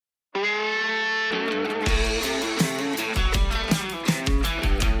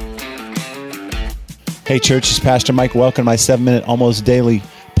Hey, church, it's Pastor Mike. Welcome to my 7-minute, almost daily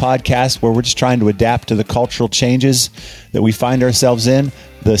podcast where we're just trying to adapt to the cultural changes that we find ourselves in.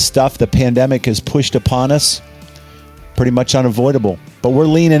 The stuff the pandemic has pushed upon us, pretty much unavoidable. But we're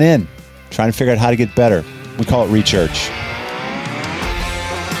leaning in, trying to figure out how to get better. We call it Rechurch.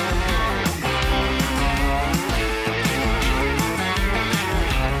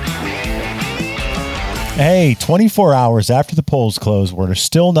 Hey, 24 hours after the polls close, we're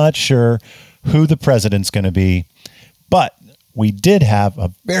still not sure who the president's going to be, but we did have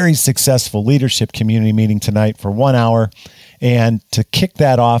a very successful leadership community meeting tonight for 1 hour. And to kick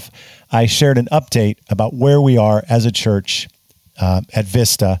that off, I shared an update about where we are as a church at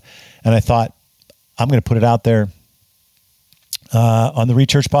Vista. And I thought, I'm going to put it out there on the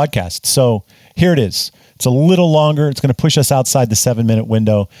Rechurch podcast. So here it is. It's a little longer. It's going to push us outside the 7-minute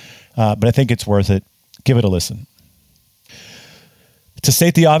window, but I think it's worth it. Give it a listen. To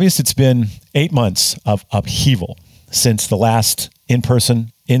state the obvious, it's been 8 months of upheaval since the last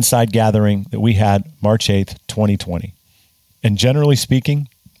in-person inside gathering that we had March 8th, 2020. And generally speaking,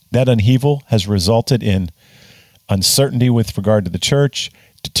 that upheaval has resulted in uncertainty with regard to the church,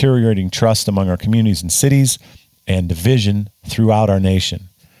 deteriorating trust among our communities and cities, and division throughout our nation.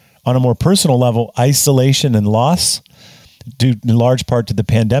 On a more personal level, isolation and loss, due in large part to the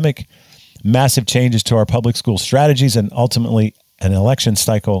pandemic, massive changes to our public school strategies, and ultimately an election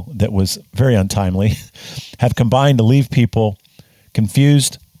cycle that was very untimely, have combined to leave people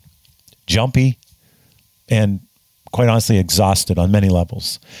confused, jumpy, and quite honestly exhausted on many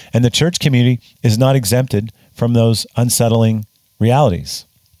levels. And the church community is not exempted from those unsettling realities.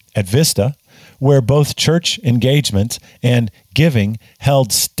 At Vista, where both church engagement and giving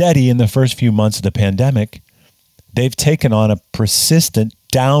held steady in the first few months of the pandemic, they've taken on a persistent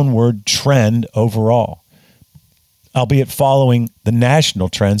downward trend overall, albeit following the national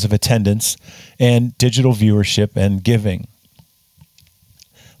trends of attendance and digital viewership and giving.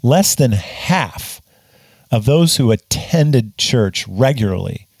 Less than half of those who attended church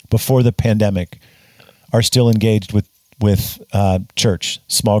regularly before the pandemic are still engaged with church,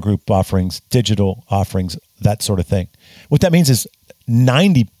 small group offerings, digital offerings, that sort of thing. What that means is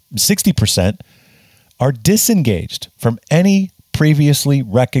 60% are disengaged from any previously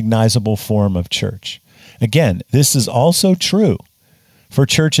recognizable form of church. Again, this is also true for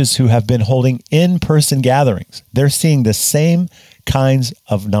churches who have been holding in-person gatherings. They're seeing the same kinds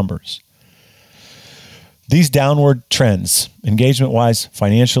of numbers. These downward trends, engagement-wise,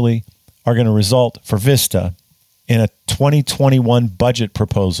 financially, are going to result for Vista in a 2021 budget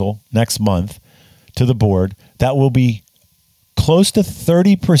proposal next month to the board that will be close to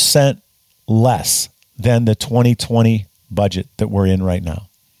 30% less than the 2020 budget that we're in right now.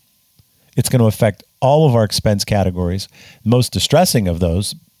 It's going to affect all of our expense categories. Most distressing of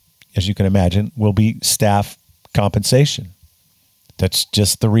those, as you can imagine, will be staff compensation. That's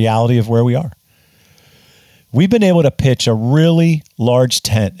just the reality of where we are. We've been able to pitch a really large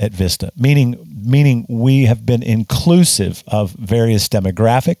tent at Vista, meaning we have been inclusive of various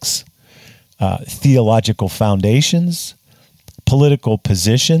demographics, theological foundations, political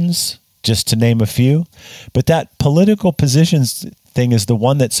positions, just to name a few. But that political positions thing is the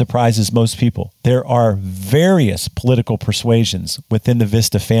one that surprises most people. There are various political persuasions within the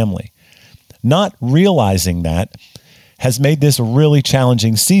Vista family. Not realizing that has made this a really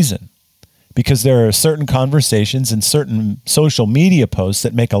challenging season because there are certain conversations and certain social media posts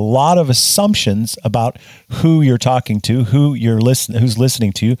that make a lot of assumptions about who you're talking to, who's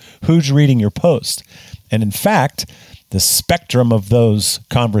listening to you, who's reading your post. And in fact, the spectrum of those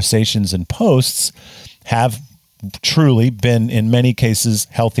conversations and posts have truly been, in many cases,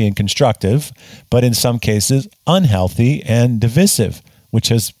 healthy and constructive, but in some cases, unhealthy and divisive, which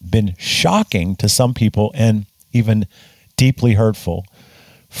has been shocking to some people and even deeply hurtful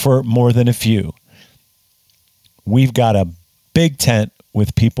for more than a few. We've got a big tent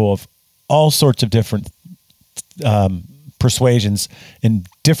with people of all sorts of different persuasions and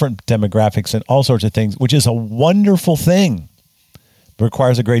different demographics and all sorts of things, which is a wonderful thing, but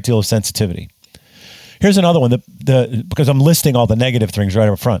requires a great deal of sensitivity. Here's another one, because I'm listing all the negative things right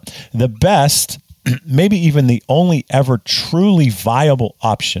up front. The best, maybe even the only ever truly viable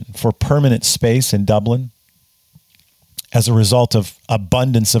option for permanent space in Dublin, as a result of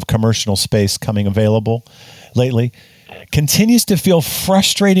abundance of commercial space coming available lately, continues to feel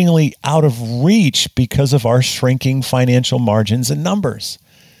frustratingly out of reach because of our shrinking financial margins and numbers.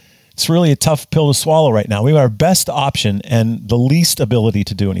 It's really a tough pill to swallow right now. We have our best option and the least ability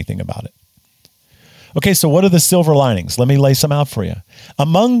to do anything about it. Okay, so what are the silver linings? Let me lay some out for you.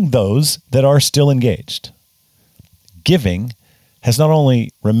 Among those that are still engaged, giving has not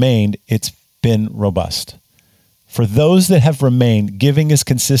only remained, it's been robust. For those that have remained, giving is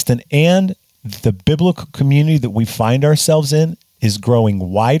consistent, and the biblical community that we find ourselves in is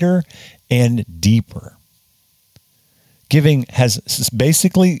growing wider and deeper. Giving has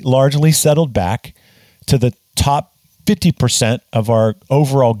basically largely settled back to the top 50% of our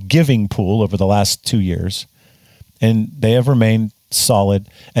overall giving pool over the last 2 years, and they have remained solid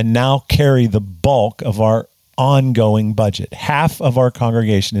and now carry the bulk of our ongoing budget. Half of our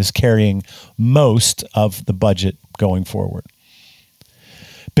congregation is carrying most of the budget going forward.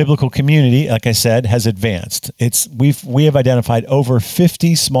 Biblical community, like I said, has advanced. We have identified over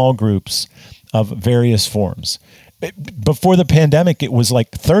 50 small groups of various forms. Before the pandemic, it was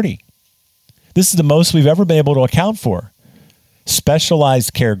like 30. This is the most we've ever been able to account for.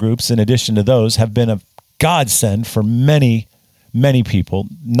 Specialized care groups, in addition to those, have been a godsend for many, many people,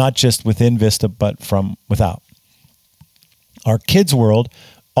 not just within Vista, but from without. Our kids' world,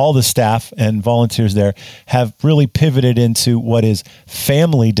 all the staff and volunteers there have really pivoted into what is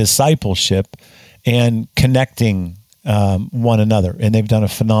family discipleship and connecting one another, and they've done a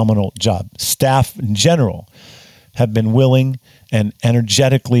phenomenal job. Staff in general have been willing and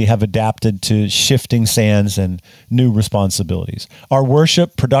energetically have adapted to shifting sands and new responsibilities. Our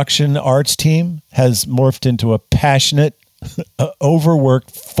worship production arts team has morphed into a passionate,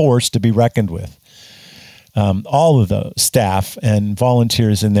 overworked force to be reckoned with. All of the staff and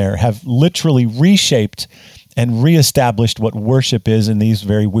volunteers in there have literally reshaped and reestablished what worship is in these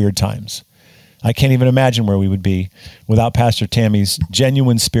very weird times. I can't even imagine where we would be without Pastor Tammy's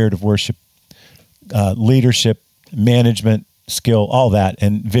genuine spirit of worship, leadership, management, skill, all that,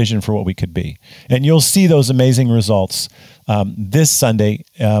 and vision for what we could be. And you'll see those amazing results this Sunday,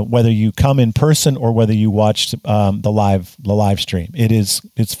 whether you come in person or whether you watch the live stream.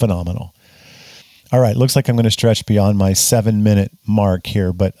 It's phenomenal. All right, looks like I'm going to stretch beyond my 7-minute mark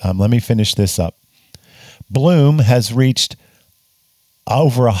here, but let me finish this up. Bloom has reached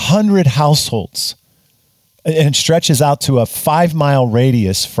over 100 households and stretches out to a 5-mile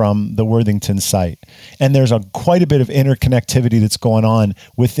radius from the Worthington site. And there's quite a bit of interconnectivity that's going on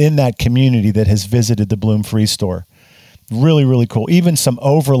within that community that has visited the Bloom Free Store. Really, really cool. Even some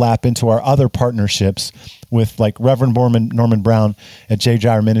overlap into our other partnerships with like Reverend Norman Brown at J.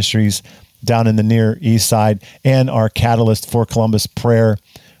 Gyre Ministries down in the Near East Side, and our Catalyst for Columbus Prayer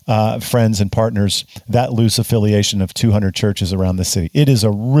friends and partners, that loose affiliation of 200 churches around the city. It is a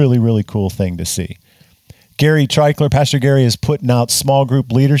really, really cool thing to see. Gary Treichler, Pastor Gary, is putting out small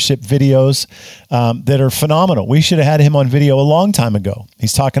group leadership videos that are phenomenal. We should have had him on video a long time ago.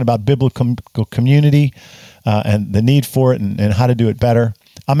 He's talking about biblical community and the need for it and how to do it better.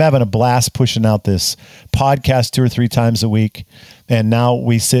 I'm having a blast pushing out this podcast 2 or 3 times a week. And now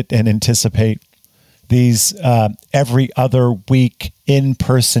we sit and anticipate these every other week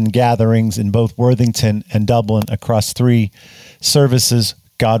in-person gatherings in both Worthington and Dublin across 3 services,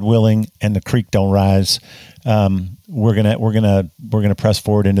 God willing, and the creek don't rise. We're gonna press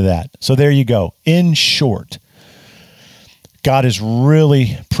forward into that. So there you go. In short, God is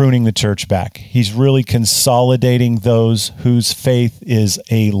really pruning the church back. He's really consolidating those whose faith is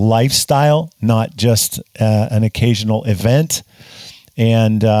a lifestyle, not just an occasional event.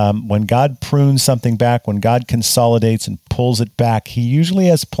 And when God prunes something back, when God consolidates and pulls it back, he usually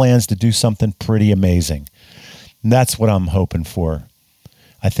has plans to do something pretty amazing. And that's what I'm hoping for.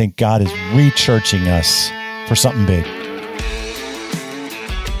 I think God is re-churching us for something big.